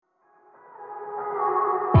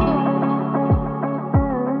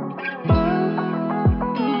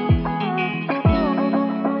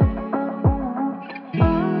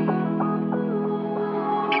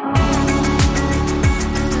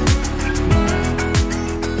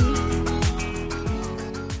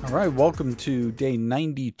All right, welcome to day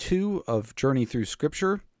 92 of Journey Through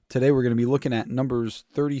Scripture. Today we're going to be looking at Numbers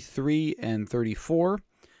 33 and 34,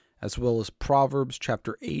 as well as Proverbs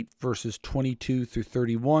chapter 8, verses 22 through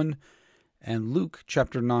 31, and Luke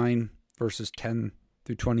chapter 9, verses 10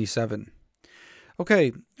 through 27.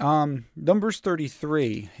 Okay, Numbers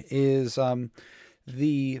 33 is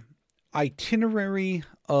the itinerary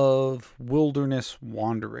of wilderness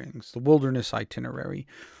wanderings, the wilderness itinerary,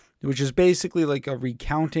 which is basically like a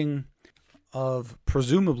recounting of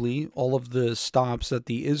presumably all of the stops that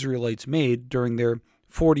the Israelites made during their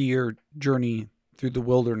 40-year journey through the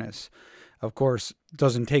wilderness. Of course, it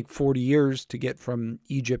doesn't take 40 years to get from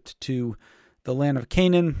Egypt to the land of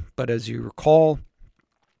Canaan, but as you recall,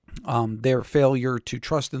 their failure to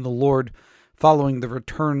trust in the Lord following the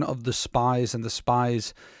return of the spies and the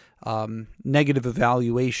spies' negative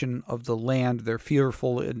evaluation of the land, their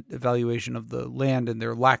fearful evaluation of the land, and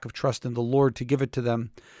their lack of trust in the Lord to give it to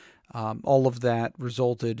them. All of that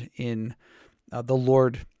resulted in the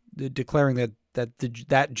Lord declaring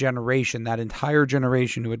that generation, that entire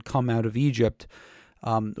generation who had come out of Egypt,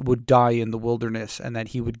 would die in the wilderness, and that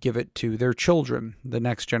He would give it to their children, the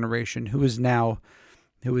next generation, who is now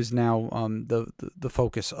the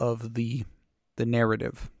focus of the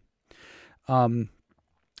narrative.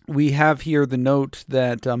 We have here the note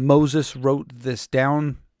that Moses wrote this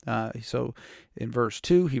down. So in verse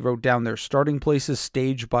 2, he wrote down their starting places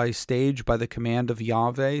stage by stage by the command of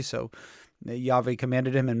Yahweh. So Yahweh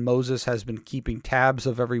commanded him, and Moses has been keeping tabs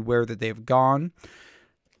of everywhere that they've gone.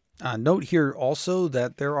 Note here also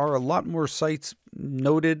that there are a lot more sites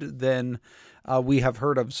noted than we have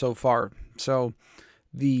heard of so far. So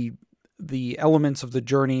the elements of the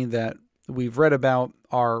journey that we've read about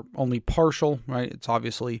are only partial, right? It's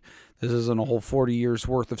obviously, this isn't a whole 40 years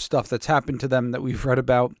worth of stuff that's happened to them that we've read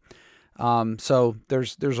about. So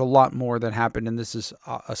there's a lot more that happened, and this is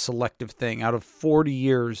a selective thing. Out of 40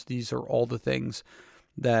 years, these are all the things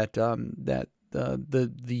that the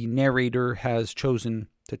narrator has chosen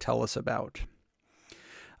to tell us about.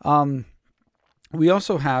 We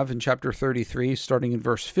also have in chapter 33, starting in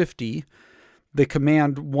verse 50, the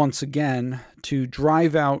command once again to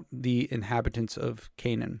drive out the inhabitants of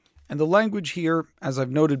Canaan. And the language here, as I've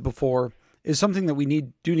noted before, is something that we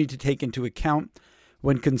do need to take into account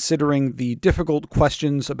when considering the difficult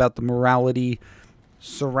questions about the morality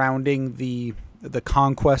surrounding the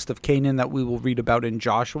conquest of Canaan that we will read about in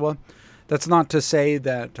Joshua. That's not to say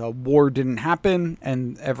that war didn't happen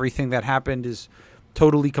and everything that happened is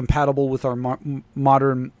totally compatible with our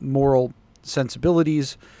modern moral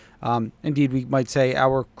sensibilities. Indeed, we might say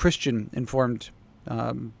our Christian-informed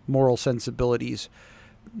moral sensibilities.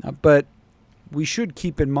 But we should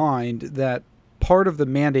keep in mind that part of the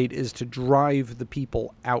mandate is to drive the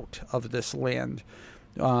people out of this land,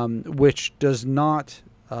 which does not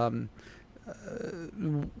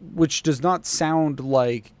sound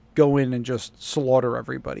like go in and just slaughter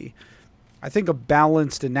everybody. I think a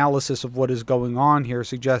balanced analysis of what is going on here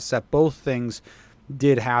suggests that both things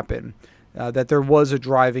did happen. That there was a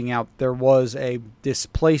driving out, there was a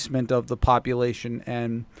displacement of the population,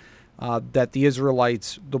 and that the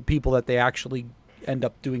Israelites, the people that they actually end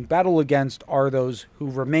up doing battle against, are those who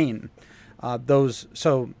remain.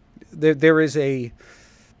 So there is an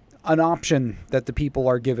option that the people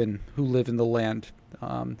are given who live in the land.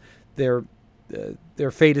 Their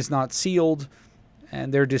fate is not sealed,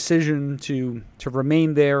 and their decision to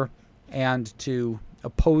remain there and to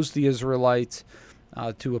oppose the Israelites,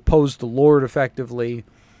 to oppose the Lord effectively,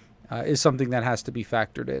 is something that has to be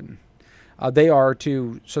factored in. They're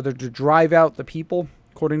to drive out the people,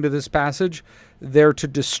 according to this passage. They're to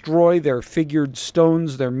destroy their figured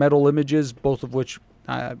stones, their metal images, both of which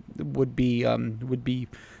would be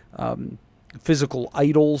physical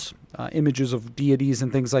idols, images of deities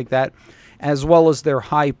and things like that, as well as their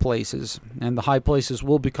high places. And the high places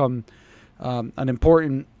will become an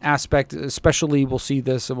important aspect, especially we'll see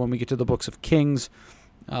this when we get to the books of Kings.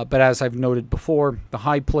 But as I've noted before, the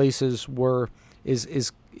high places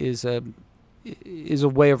is a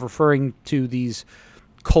way of referring to these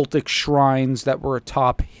cultic shrines that were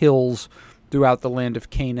atop hills throughout the land of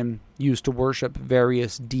Canaan, used to worship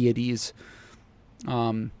various deities.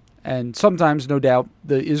 And sometimes, no doubt,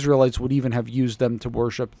 the Israelites would even have used them to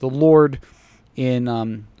worship the Lord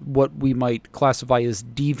in what we might classify as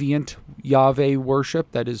deviant Yahweh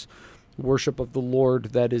worship, that is, worship of the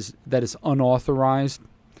Lord that is unauthorized,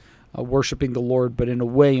 worshiping the Lord, but in a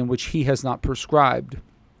way in which He has not prescribed.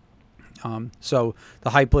 So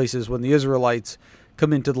the high places, when the Israelites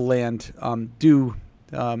come into the land, are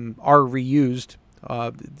reused.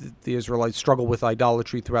 The Israelites struggle with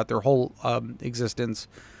idolatry throughout their whole existence,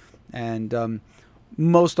 and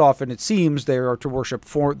Most often, it seems, they are used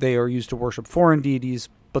to worship foreign deities,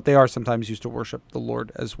 but they are sometimes used to worship the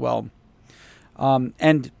Lord as well.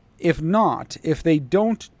 And if they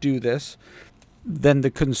don't do this, then the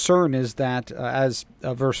concern is that, as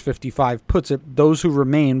verse 55 puts it, those who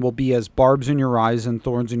remain will be as barbs in your eyes and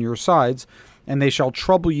thorns in your sides, and they shall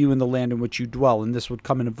trouble you in the land in which you dwell. And this would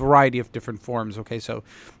come in a variety of different forms. Okay, so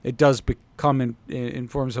it does become in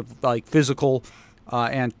forms of like physical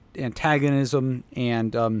antagonism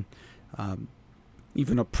and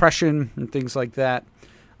even oppression and things like that.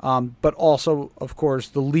 But also, of course,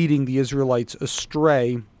 the leading the Israelites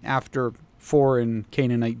astray after foreign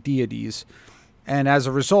Canaanite deities. And as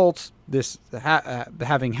a result, this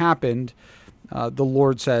having happened, the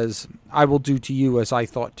Lord says, I will do to you as I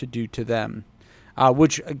thought to do to them.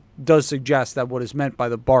 Which does suggest that what is meant by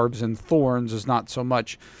the barbs and thorns is not so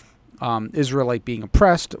much Israelite being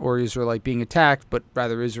oppressed or Israelite being attacked, but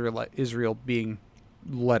rather Israel being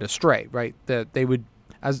led astray, right? That they would,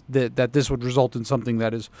 that this would result in something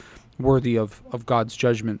that is worthy of God's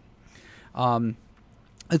judgment.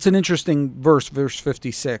 It's an interesting verse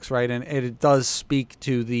 56, right? And it does speak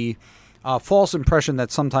to the false impression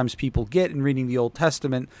that sometimes people get in reading the Old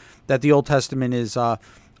Testament, that the Old Testament is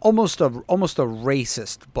almost a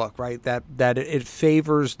racist book, right? That it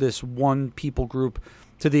favors this one people group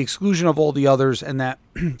to the exclusion of all the others, and that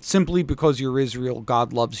simply because you're Israel,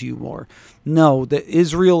 God loves you more. No, that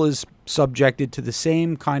Israel is subjected to the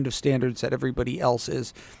same kind of standards that everybody else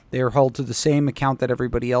is. They are held to the same account that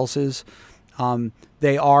everybody else is.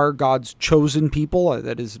 They are God's chosen people.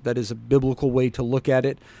 That is a biblical way to look at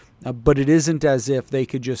it. But it isn't as if they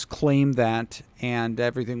could just claim that and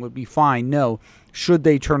everything would be fine. No, should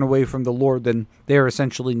they turn away from the Lord, then they are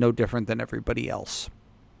essentially no different than everybody else.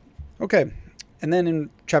 Okay, and then in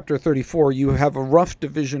chapter 34, you have a rough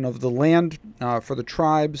division of the land for the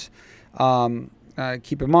tribes.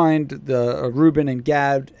 Keep in mind, the Reuben and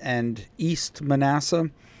Gad and East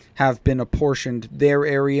Manasseh have been apportioned their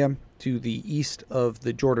area to the east of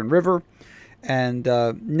the Jordan River, and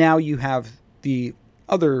now you have the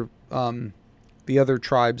other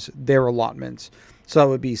tribes, their allotments. So that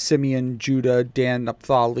would be Simeon, Judah, Dan,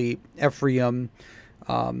 Naphtali, Ephraim,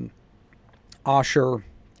 Asher,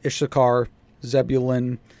 Issachar,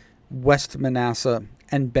 Zebulun, West Manasseh,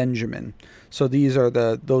 and Benjamin. So those are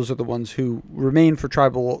the ones who remain for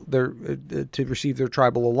to receive their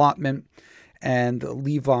tribal allotment. And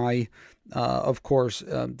Levi, of course,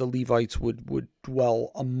 the Levites would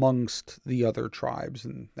dwell amongst the other tribes,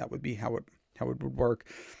 and that would be how it would work.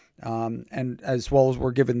 And as well as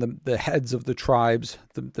we're given the heads of the tribes,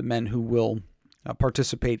 the men who will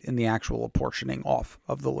participate in the actual apportioning off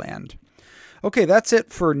of the land. Okay, that's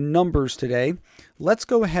it for Numbers today. Let's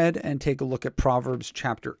go ahead and take a look at Proverbs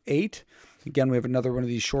chapter 8. Again, we have another one of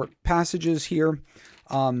these short passages here.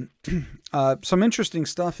 Some interesting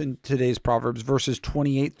stuff in today's Proverbs, verses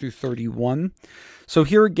 28 through 31. So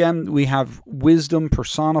here again, we have wisdom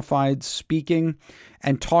personified, speaking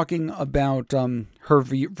and talking about her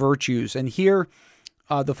virtues. And here,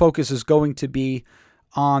 the focus is going to be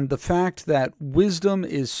on the fact that wisdom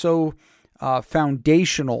is so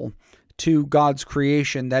foundational to God's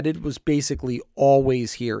creation that it was basically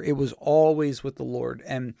always here. It was always with the Lord.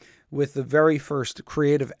 And with the very first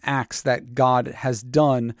creative acts that God has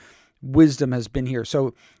done, wisdom has been here.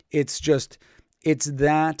 So it's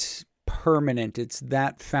that permanent, it's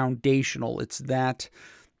that foundational, it's that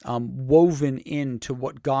woven into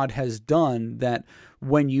what God has done, that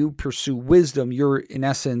when you pursue wisdom, you're in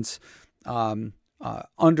essence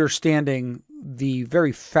understanding the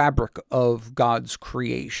very fabric of God's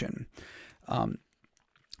creation.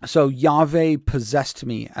 So Yahweh possessed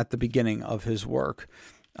me at the beginning of his work.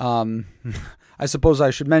 I suppose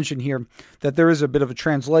I should mention here that there is a bit of a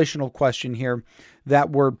translational question here.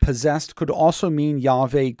 That word possessed could also mean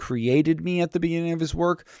Yahweh created me at the beginning of his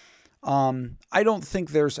work. I don't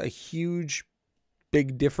think there's a huge,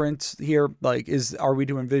 big difference here. Like, are we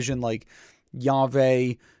to envision like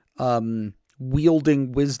Yahweh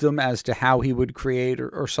wielding wisdom as to how he would create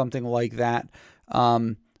or something like that?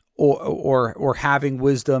 Or having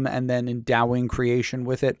wisdom and then endowing creation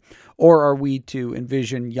with it? Or are we to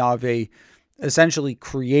envision Yahweh essentially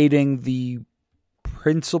creating the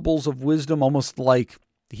principles of wisdom, almost like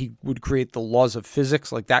he would create the laws of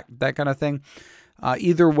physics, like that kind of thing?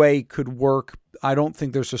 Either way could work. I don't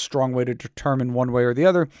think there's a strong way to determine one way or the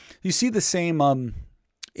other. You see the same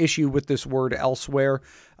issue with this word elsewhere.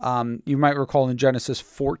 You might recall in Genesis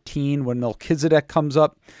 14 when Melchizedek comes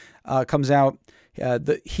out.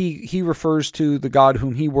 He refers to the God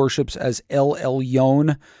whom he worships as El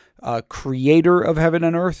Elyon, creator of heaven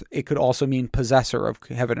and earth. It could also mean possessor of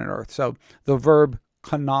heaven and earth. So the verb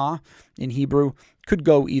kana in Hebrew could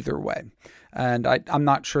go either way. And I'm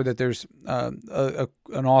not sure that there's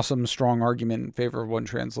an awesome, strong argument in favor of one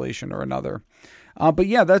translation or another. But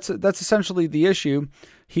yeah, that's essentially the issue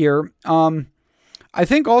here. I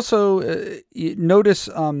think also notice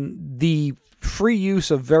the free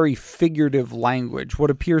use of very figurative language,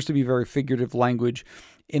 what appears to be very figurative language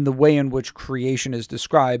in the way in which creation is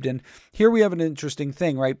described. And here we have an interesting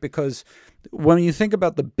thing, right? Because when you think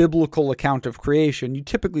about the biblical account of creation, you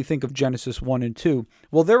typically think of Genesis 1 and 2.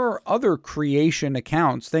 Well, there are other creation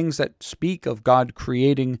accounts, things that speak of God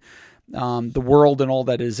creating the world and all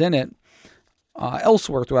that is in it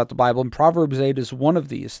elsewhere throughout the Bible. And Proverbs 8 is one of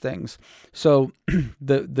these things. So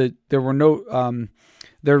there were no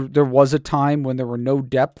there was a time when there were no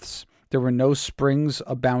depths, there were no springs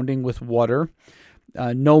abounding with water.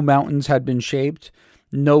 No mountains had been shaped,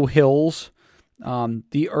 no hills.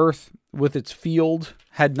 The earth with its field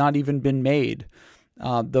had not even been made.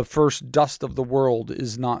 The first dust of the world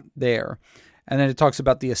is not there. And then it talks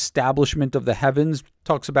about the establishment of the heavens,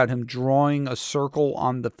 talks about him drawing a circle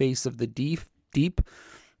on the face of the deep,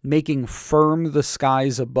 making firm the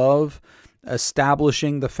skies above,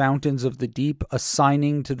 establishing the fountains of the deep,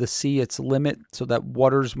 assigning to the sea its limit so that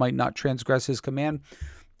waters might not transgress his command.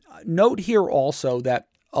 Note here also that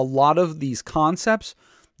a lot of these concepts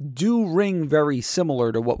do ring very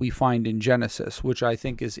similar to what we find in Genesis, which I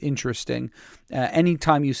think is interesting.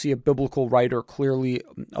 Anytime you see a biblical writer clearly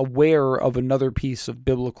aware of another piece of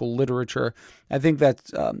biblical literature, I think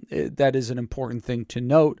that is an important thing to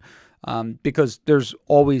note, because there's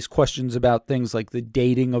always questions about things like the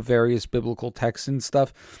dating of various biblical texts and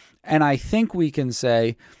stuff. And I think we can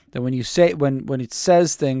say that when it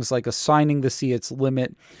says things like assigning the sea its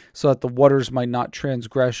limit so that the waters might not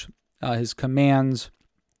transgress his commands,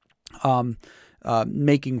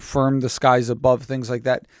 making firm the skies above, things like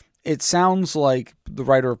that, it sounds like the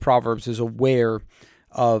writer of Proverbs is aware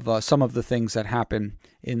of some of the things that happen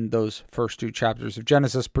in those first two chapters of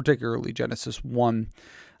Genesis, particularly Genesis 1.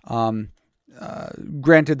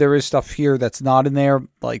 Granted, there is stuff here that's not in there,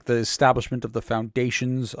 like the establishment of the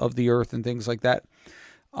foundations of the earth and things like that.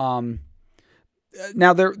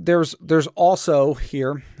 Now, there's also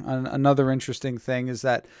here another interesting thing is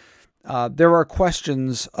that there are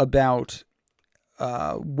questions about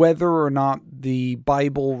whether or not the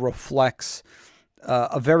Bible reflects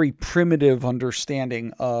a very primitive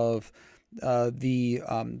understanding of the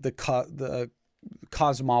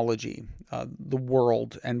cosmology, the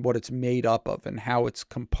world, and what it's made up of and how it's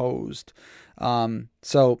composed. And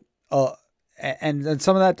some of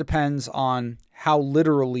that depends on how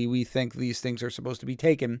literally we think these things are supposed to be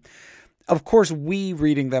taken. Of course, we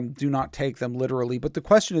reading them do not take them literally, but the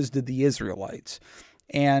question is, did the Israelites?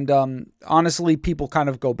 And honestly, people kind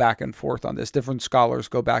of go back and forth on this. Different scholars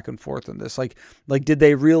go back and forth on this. Like did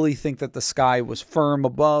they really think that the sky was firm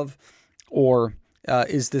above, or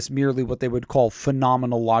is this merely what they would call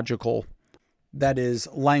phenomenological? That is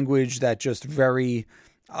language that just very,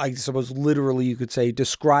 I suppose literally you could say,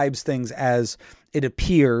 describes things as it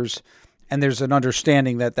appears, and there's an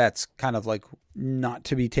understanding that that's kind of like not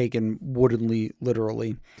to be taken woodenly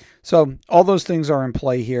literally. So all those things are in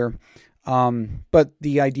play here. But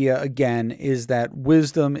the idea, again, is that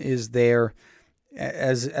wisdom is there.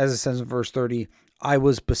 As it says in verse 30, I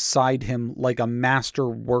was beside him like a master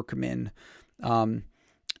workman, and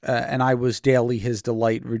I was daily his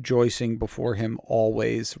delight, rejoicing before him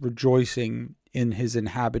always, rejoicing in his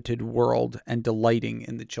inhabited world and delighting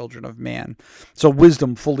in the children of man. So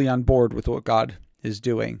wisdom fully on board with what God is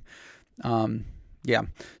doing.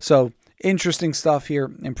 So interesting stuff here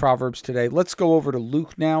in Proverbs today. Let's go over to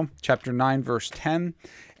Luke now, chapter 9, verse 10,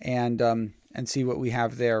 and see what we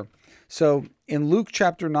have there. So in Luke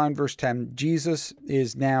chapter 9, verse 10, Jesus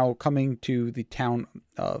is now coming to the town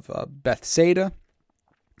of Bethsaida.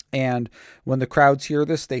 And when the crowds hear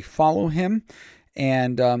this, they follow him,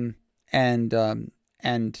 and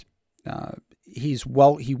he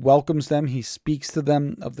welcomes them. He speaks to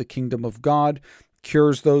them of the kingdom of God,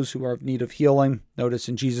 cures those who are of need of healing. Notice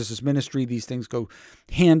in Jesus' ministry, these things go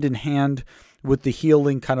hand in hand with the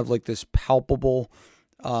healing, kind of like this palpable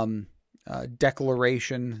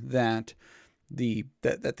declaration that the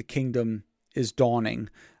kingdom is dawning.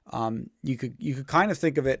 You could kind of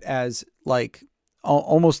think of it as like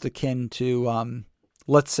almost akin to,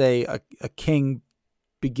 let's say a king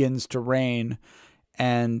begins to reign,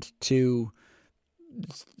 and to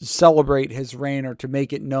celebrate his reign or to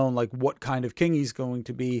make it known like what kind of king he's going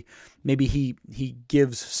to be, maybe he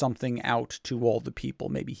gives something out to all the people.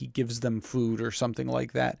 Maybe he gives them food or something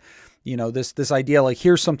like that. This idea, like,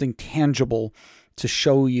 here's something tangible to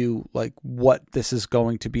show you like what this is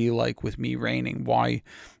going to be like with me reigning, why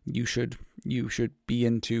you should be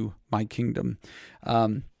into my kingdom.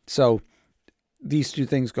 So these two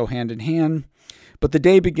things go hand in hand. But the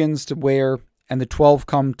day begins to wear, and the 12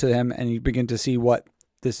 come to him, and you begin to see what,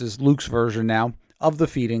 this is Luke's version now, of the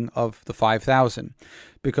feeding of the 5,000.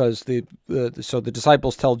 Because so the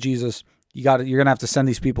disciples tell Jesus, you're going to have to send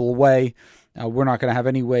these people away. We're not going to have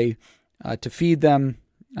any way to feed them.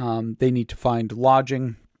 They need to find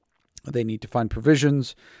lodging. They need to find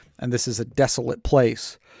provisions. And this is a desolate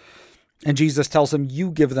place. And Jesus tells them,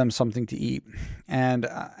 you give them something to eat. And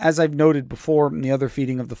as I've noted before in the other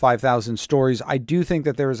feeding of the 5,000 stories, I do think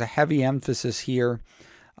that there is a heavy emphasis here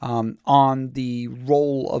on the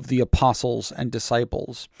role of the apostles and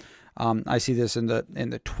disciples. I see this in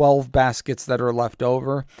the 12 baskets that are left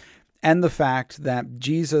over, and the fact that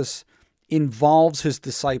Jesus involves his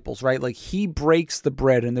disciples, right? Like, he breaks the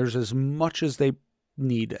bread, and there's as much as they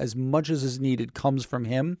need, as much as is needed comes from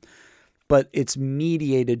him, but it's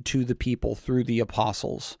mediated to the people through the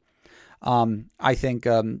apostles. I think,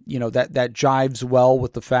 that jives well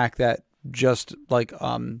with the fact that just like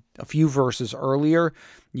a few verses earlier,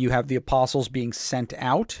 you have the apostles being sent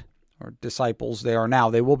out, or disciples they are now.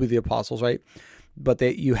 They will be the apostles, right? But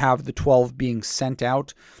you have the 12 being sent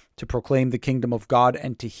out to proclaim the kingdom of God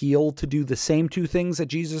and to heal, to do the same two things that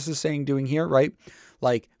Jesus is saying doing here, right?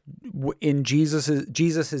 Like, in Jesus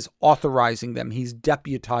is authorizing them. He's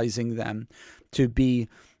deputizing them to be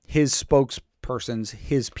his spokespersons,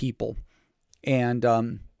 his people. And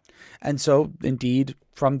so indeed,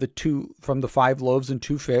 from the 5 loaves and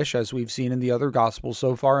 2 fish, as we've seen in the other gospels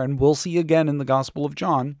so far, and we'll see again in the Gospel of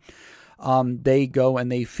John, they go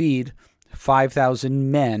and they feed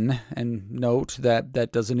 5,000 men. And note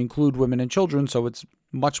that doesn't include women and children, so it's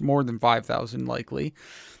much more than 5,000 likely.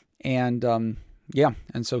 And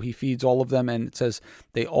and so he feeds all of them, and it says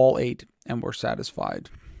they all ate and were satisfied.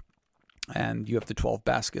 And you have the 12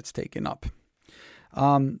 baskets taken up.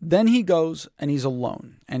 Then he goes and he's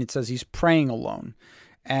alone, and it says he's praying alone,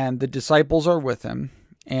 and the disciples are with him,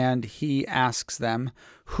 and he asks them,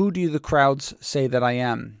 who do the crowds say that I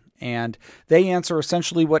am? And they answer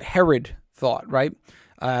essentially what Herod thought, right?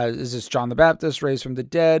 Is this John the Baptist raised from the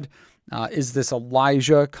dead? Is this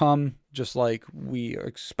Elijah come, just like we are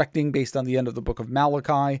expecting based on the end of the book of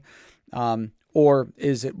Malachi? Or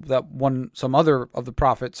is it that some other of the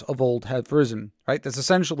prophets of old have risen? Right. That's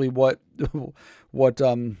essentially what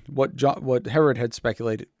Herod had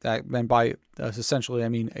speculated. And by essentially, I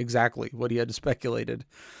mean exactly what he had speculated.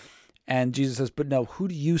 And Jesus says, "But no, who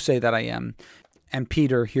do you say that I am?" And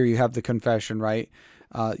Peter, here you have the confession, right?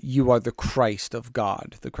 You are the Christ of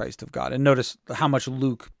God, the Christ of God. And notice how much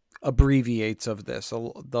Luke abbreviates of this.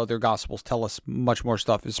 The other Gospels tell us much more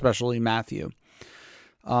stuff, especially Matthew.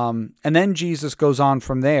 And then Jesus goes on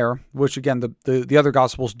from there, which again, the other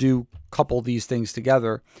Gospels do couple these things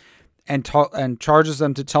together, and charges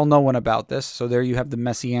them to tell no one about this. So there you have the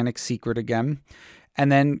messianic secret again,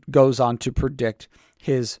 and then goes on to predict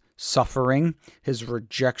his suffering, his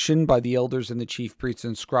rejection by the elders and the chief priests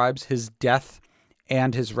and scribes, his death,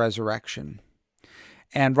 and his resurrection.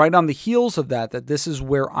 And right on the heels of that this is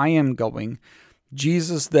where I am going,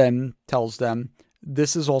 Jesus then tells them,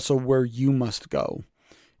 this is also where you must go.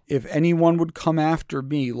 If anyone would come after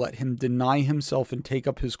me, let him deny himself and take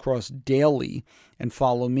up his cross daily and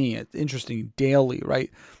follow me. It's interesting, daily,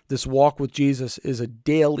 right? This walk with Jesus is a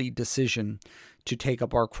daily decision to take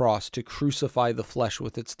up our cross, to crucify the flesh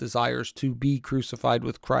with its desires, to be crucified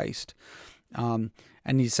with Christ. And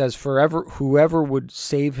he says, whoever would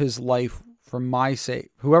save his life for my sake,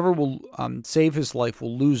 whoever will save his life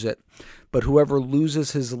will lose it, but whoever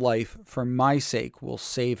loses his life for my sake will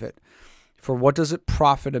save it. For what does it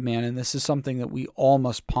profit a man? And this is something that we all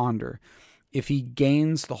must ponder. If he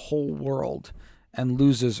gains the whole world and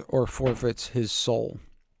loses or forfeits his soul.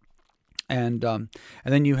 And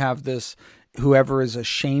then you have this, whoever is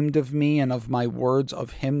ashamed of me and of my words,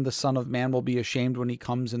 of him the Son of Man will be ashamed when he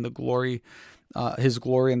comes in the glory, his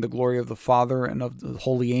glory and the glory of the Father and of the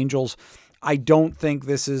holy angels. I don't think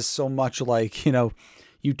this is so much like,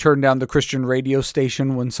 you turn down the Christian radio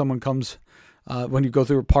station when someone comes, when you go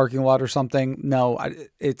through a parking lot or something. No,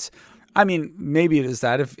 maybe it is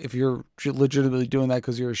that if you're legitimately doing that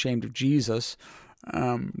because you're ashamed of Jesus.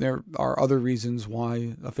 There are other reasons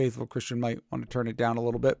why a faithful Christian might want to turn it down a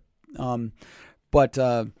little bit. But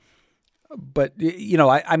I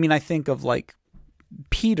think of like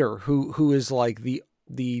Peter, who is like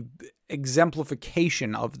the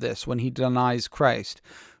exemplification of this when he denies Christ,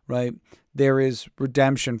 right? There is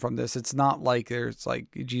redemption from this. It's not like there's like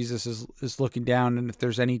Jesus is looking down, and if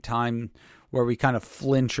there's any time where we kind of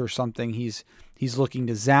flinch or something, he's looking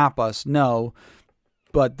to zap us. No,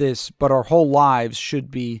 but our whole lives should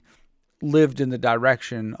be lived in the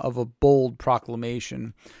direction of a bold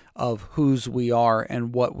proclamation of whose we are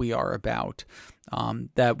and what we are about.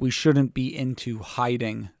 That we shouldn't be into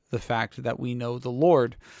hiding the fact that we know the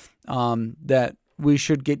Lord. That we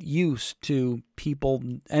should get used to people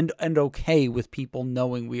and okay with people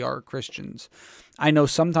knowing we are Christians. I know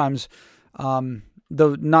sometimes,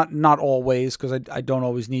 though not always, because I don't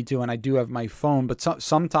always need to, and I do have my phone, but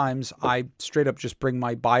sometimes I straight up just bring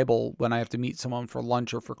my Bible when I have to meet someone for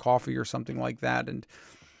lunch or for coffee or something like that. And,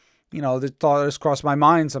 the thought has crossed my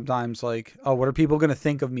mind sometimes, like, oh, what are people going to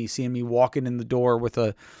think of me seeing me walking in the door with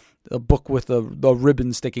a book with a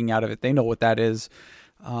ribbon sticking out of it? They know what that is.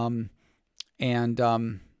 But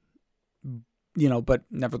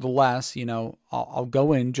nevertheless, I'll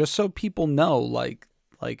go in just so people know, like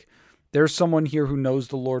there's someone here who knows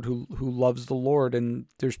the Lord, who loves the Lord, and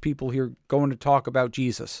there's people here going to talk about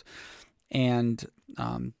Jesus. And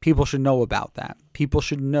people should know about that. People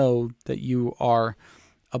should know that you are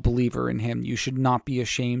a believer in him. You should not be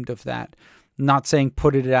ashamed of that. I'm not saying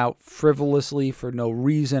put it out frivolously for no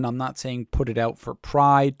reason. I'm not saying put it out for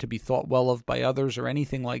pride, to be thought well of by others or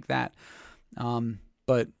anything like that.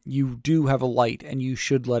 But you do have a light, and you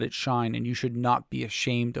should let it shine, and you should not be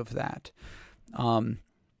ashamed of that.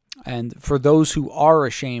 And for those who are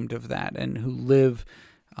ashamed of that and who live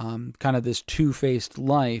kind of this two-faced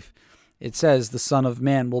life, it says the Son of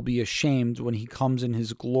Man will be ashamed when he comes in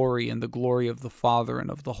his glory and the glory of the Father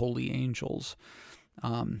and of the holy angels.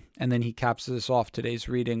 And then he caps this off, today's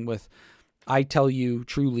reading, with, I tell you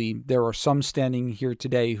truly, there are some standing here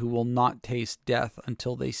today who will not taste death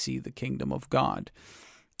until they see the kingdom of God.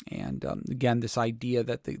 And again, this idea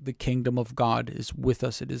that the kingdom of God is with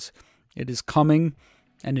us. It is coming,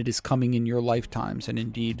 and it is coming in your lifetimes. And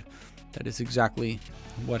indeed, that is exactly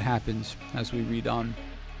what happens as we read on.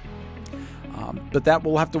 But that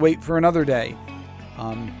will have to wait for another day,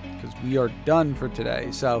 because we are done for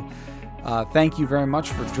today. So thank you very much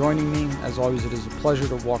for joining me. As always, it is a pleasure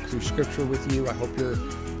to walk through Scripture with you. I hope you're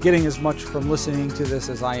getting as much from listening to this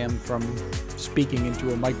as I am from speaking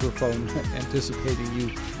into a microphone, anticipating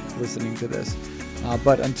you listening to this.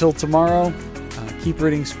 But until tomorrow, keep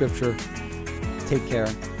reading Scripture. Take care.